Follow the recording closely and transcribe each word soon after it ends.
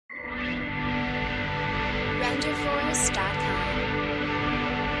VijChem24.com.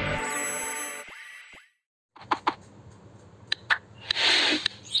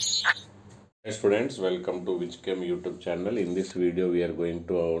 Hi students, welcome to VijChem YouTube channel. In this video we are going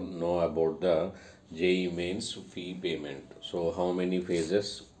to know about the JEE Mains fee payment. So how many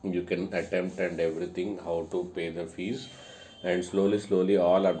phases you can attempt and everything, how to pay the fees, and slowly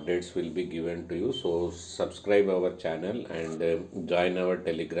all updates will be given to you. So subscribe our channel and join our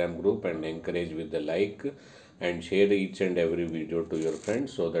Telegram group and encourage with the like and share each and every video to your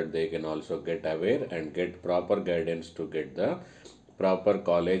friends so that they can also get aware and get proper guidance to get the proper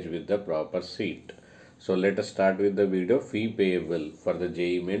college with the proper seat. So let us start with the video. Fee payable for the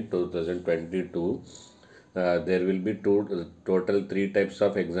JEE Main 2022. There will be total three types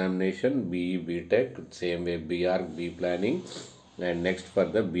of examination: BE, BTech, same way BR, B planning, and next for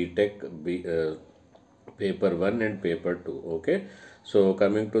the BTech, paper 1 and paper 2. Okay, so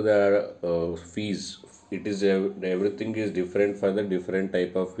coming to the fees, it is everything is different for the different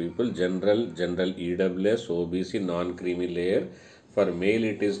type of people. General EWS, OBC, non-creamy layer. For male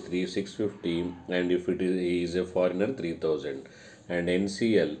it is 3650, and if it is he is a foreigner, 3000. And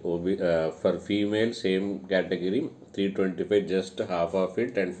NCL for female same category 325, just half of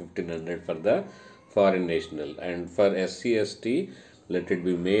it, and 1500 for the foreign national. And for SC/ST, let it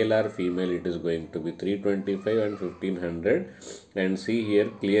be male or female, it is going to be 325 and 1500. And see here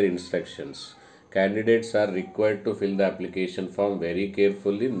clear instructions. Candidates are required to fill the application form very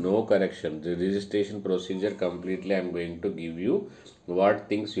carefully, no correction. The registration procedure completely I am going to give you what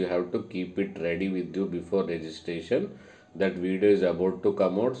things you have to keep it ready with you before registration. That video is about to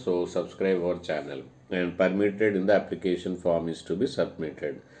come out, so subscribe our channel. And permitted in the application form is to be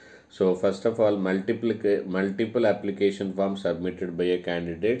submitted. So first of all, multiple application forms submitted by a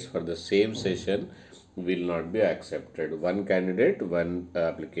candidates for the same session will not be accepted. One candidate, one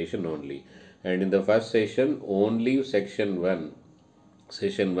application only. And in the first session, only session 1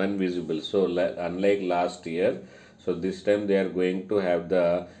 visible. So unlike last year, so this time they are going to have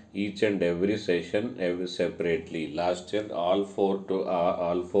the each and every session separately. Last year all four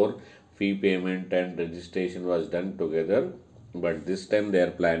fee payment and registration was done together, but this time they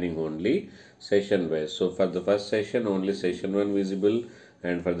are planning only session wise. So for the first session only session 1 visible,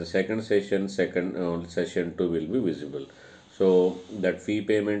 and for the second session session 2 will be visible. So that fee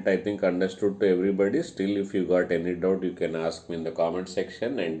payment I think understood to everybody. Still, if you got any doubt, you can ask me in the comment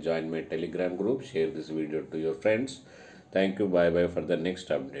section and join my Telegram group. Share this video to your friends. Thank you. Bye bye for the next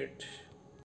update.